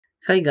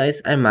Hi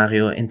guys, I'm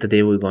Mario and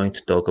today we're going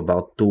to talk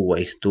about two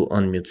ways to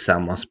unmute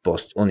someone's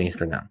post on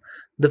Instagram.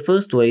 The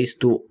first way is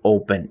to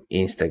open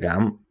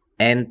Instagram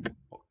and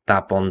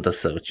tap on the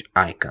search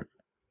icon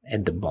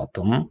at the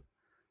bottom.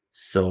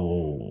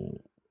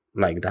 So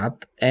like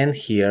that. And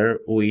here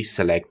we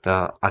select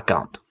a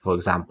account, for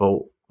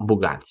example,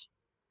 Bugatti.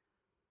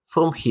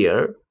 From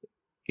here,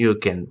 you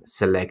can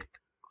select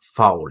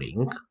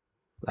fouling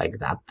like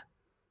that.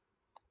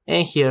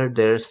 And here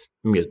there's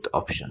mute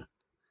option.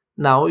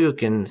 Now you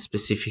can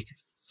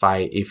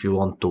specify if you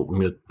want to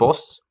mute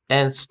posts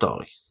and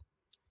stories.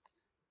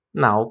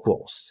 Now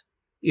close.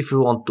 If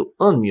you want to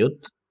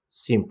unmute,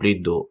 simply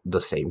do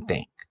the same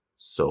thing.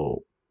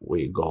 So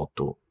we go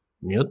to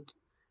mute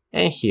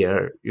and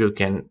here you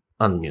can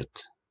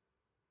unmute.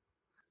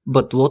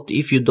 But what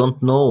if you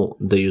don't know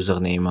the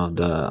username of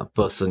the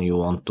person you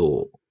want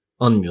to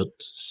unmute?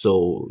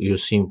 So you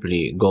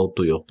simply go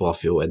to your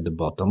profile at the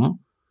bottom,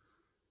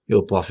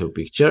 your profile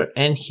picture,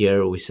 and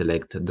here we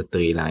select the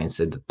three lines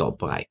at the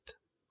top right.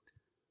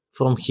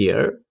 From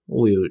here,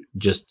 we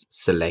just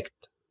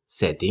select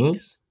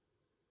settings,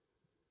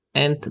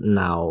 and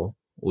now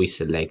we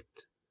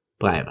select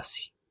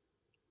privacy.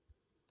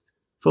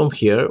 From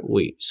here,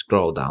 we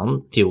scroll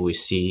down till we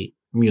see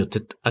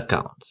muted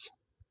accounts.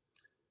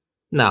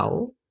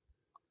 Now,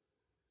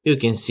 you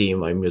can see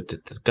my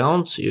muted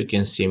accounts. You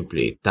can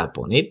simply tap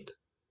on it,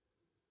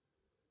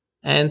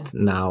 and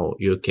now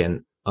you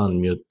can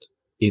unmute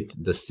it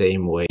the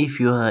same way. If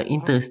you are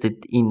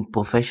interested in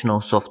professional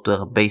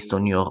software based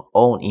on your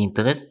own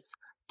interests,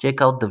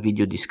 check out the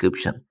video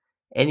description.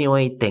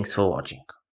 Anyway, thanks for watching.